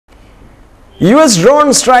US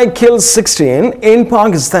drone strike kills 16 in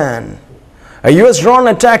Pakistan. A US drone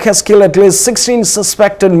attack has killed at least 16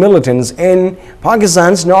 suspected militants in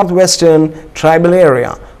Pakistan's northwestern tribal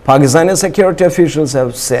area, Pakistani security officials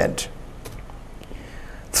have said.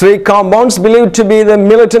 3 compounds believed to be the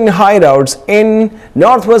militant hideouts in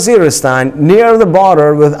North Waziristan near the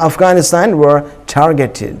border with Afghanistan were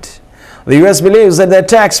targeted. The US believes that the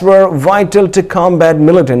attacks were vital to combat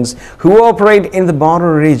militants who operate in the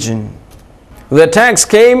border region. The attacks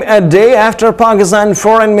came a day after Pakistan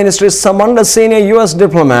Foreign Ministry summoned a senior US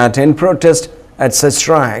diplomat in protest at such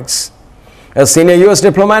strikes. A senior US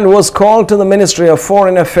diplomat was called to the Ministry of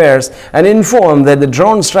Foreign Affairs and informed that the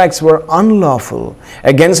drone strikes were unlawful,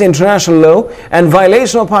 against international law and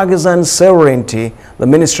violation of Pakistan's sovereignty, the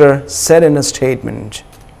minister said in a statement.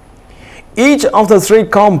 Each of the 3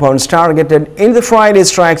 compounds targeted in the Friday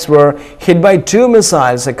strikes were hit by 2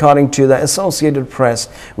 missiles, according to the Associated Press,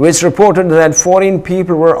 which reported that 14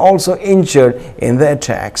 people were also injured in the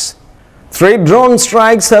attacks. 3 drone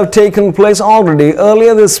strikes have taken place already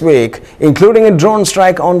earlier this week, including a drone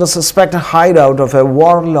strike on the suspected hideout of a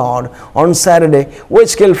warlord on Saturday,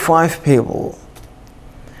 which killed 5 people.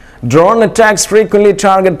 Drone attacks frequently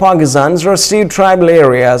target Pakistan's restive tribal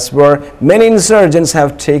areas where many insurgents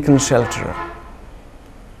have taken shelter.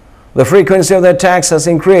 The frequency of the attacks has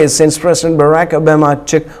increased since President Barack Obama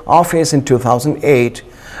took office in 2008.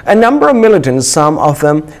 A number of militants, some of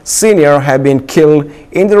them senior, have been killed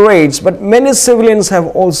in the raids, but many civilians have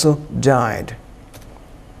also died.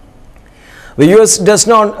 The US does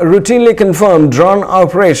not routinely confirm drone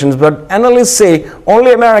operations, but analysts say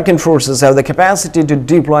only American forces have the capacity to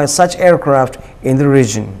deploy such aircraft in the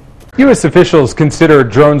region. U.S. officials consider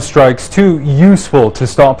drone strikes too useful to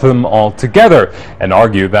stop them altogether and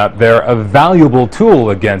argue that they're a valuable tool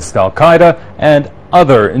against al-Qaeda and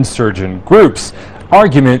other insurgent groups.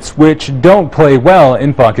 Arguments which don't play well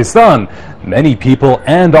in Pakistan. Many people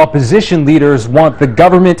and opposition leaders want the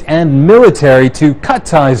government and military to cut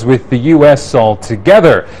ties with the U.S.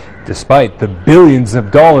 altogether, despite the billions of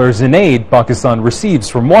dollars in aid Pakistan receives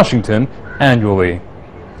from Washington annually.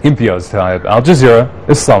 Imtiaz Taib, Al Jazeera,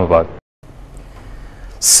 Islamabad.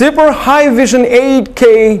 Super High Vision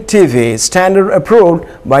 8K TV standard approved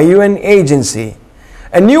by UN agency.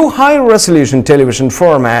 A new high-resolution television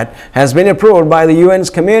format has been approved by the UN's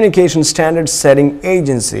Communication Standards Setting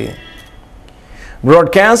Agency.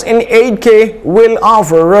 Broadcast in 8K will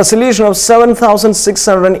offer a resolution of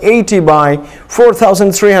 7,680 by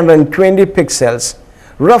 4,320 pixels,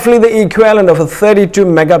 roughly the equivalent of a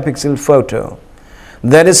 32-megapixel photo.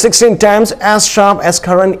 That is 16 times as sharp as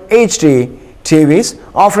current HD TVs,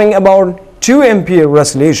 offering about 2 MP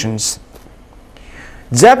resolutions.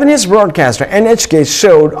 Japanese broadcaster NHK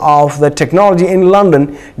showed off the technology in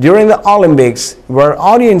London during the Olympics, where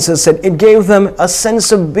audiences said it gave them a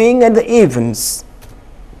sense of being at the events.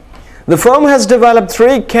 The firm has developed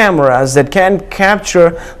 3 cameras that can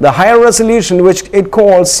capture the higher resolution, which it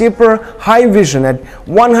calls Super High Vision, at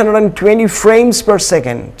 120 frames per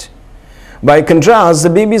second. By contrast, the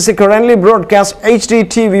BBC currently broadcasts HD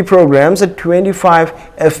TV programs at 25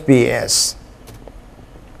 FPS.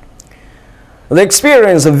 The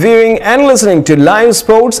experience of viewing and listening to live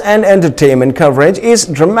sports and entertainment coverage is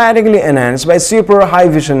dramatically enhanced by Super High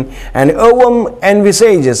Vision, and OM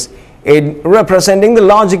envisages it representing the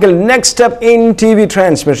logical next step in TV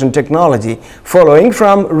transmission technology, following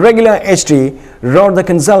from regular HD, wrote the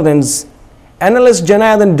consultants analyst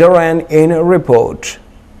Jonathan Duran in a report.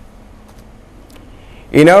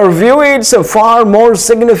 In our view, it's a far more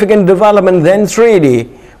significant development than 3D,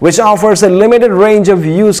 which offers a limited range of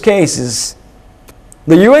use cases.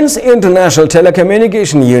 The UN's International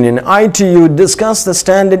Telecommunication Union (ITU) discussed the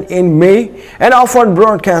standard in May and offered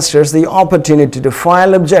broadcasters the opportunity to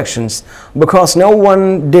file objections because no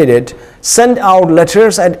one did it, sent out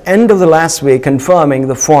letters at end of the last week confirming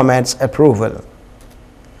the format's approval.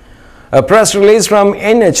 A press release from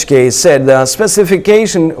NHK said the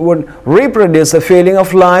specification would reproduce the feeling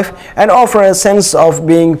of life and offer a sense of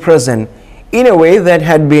being present in a way that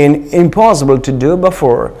had been impossible to do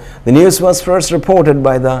before. The news was first reported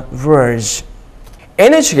by The Verge.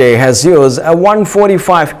 NHK has used a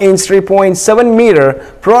 145-inch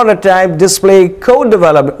 3.7-meter prototype display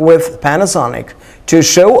co-developed with Panasonic to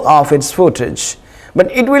show off its footage,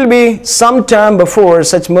 but it will be some time before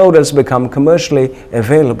such models become commercially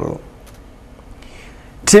available.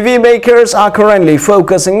 TV makers are currently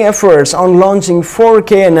focusing efforts on launching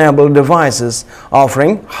 4K-enabled devices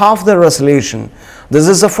offering half the resolution. This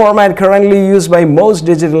is a format currently used by most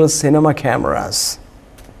digital cinema cameras.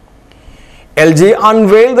 LG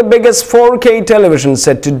unveiled the biggest 4K television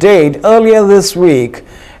set to date earlier this week,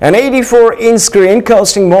 an 84-inch screen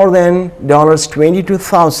costing more than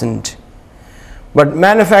 $22,000. But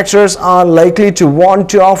manufacturers are likely to want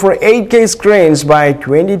to offer 8K screens by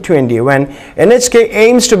 2020 when NHK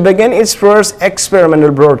aims to begin its first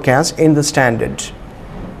experimental broadcast in the standard.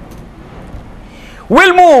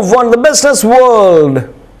 We'll move on to the business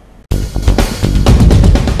world.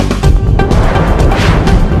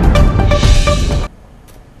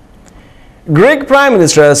 Greek Prime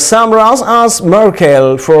Minister Samaras asks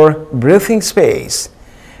Merkel for breathing space.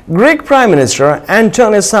 Greek Prime Minister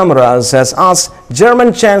Antonis Samaras has asked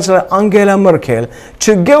German Chancellor Angela Merkel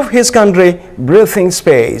to give his country breathing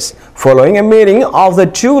space following a meeting of the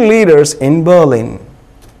two leaders in Berlin.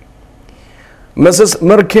 Mrs.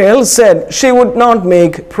 Merkel said she would not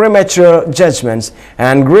make premature judgments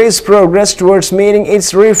and Greece's progress towards meeting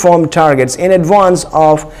its reform targets in advance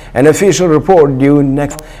of an official report due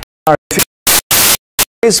next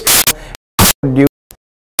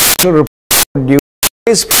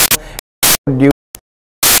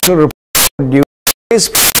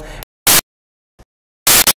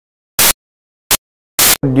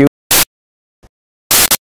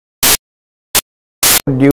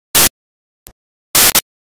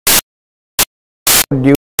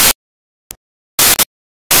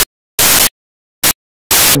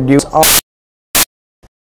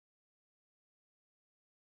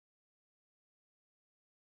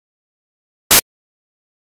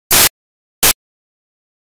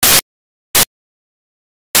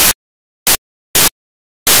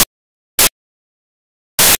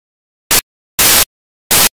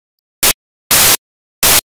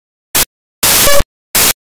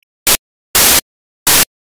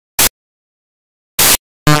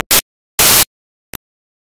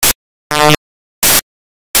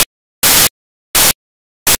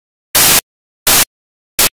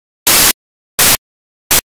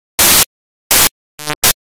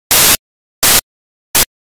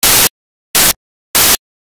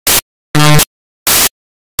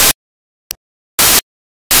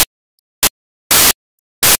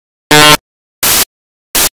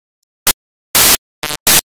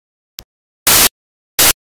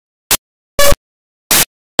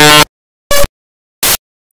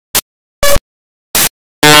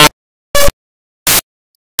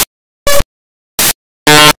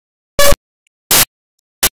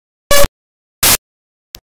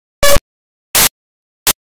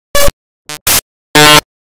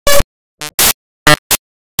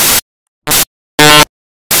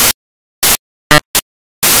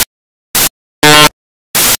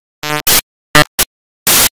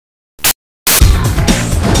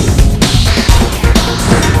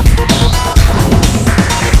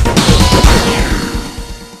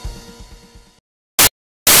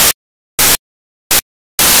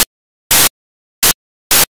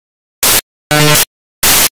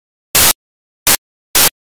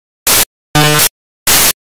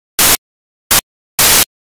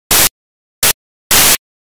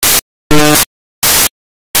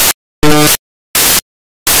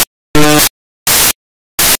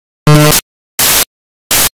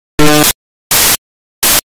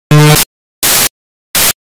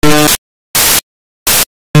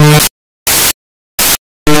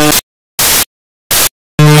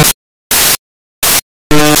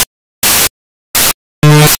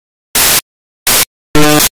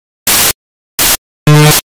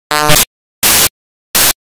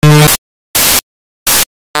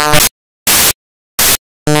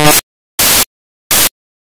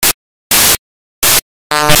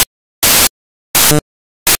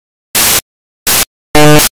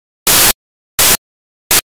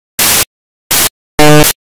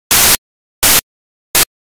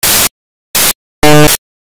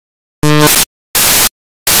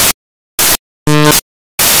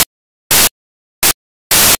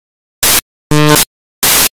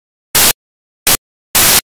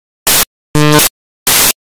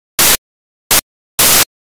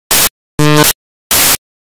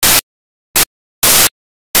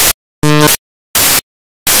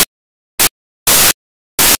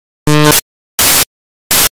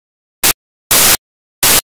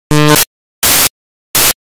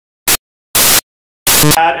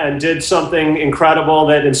and did something incredible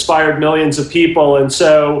that inspired millions of people. And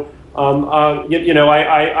so,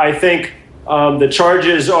 I think the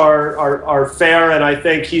charges are fair, and I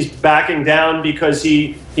think he's backing down because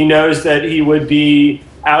he knows that he would be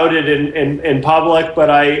outed in public. But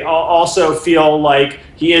I also feel like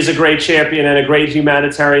he is a great champion and a great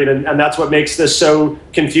humanitarian, and that's what makes this so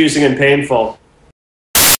confusing and painful.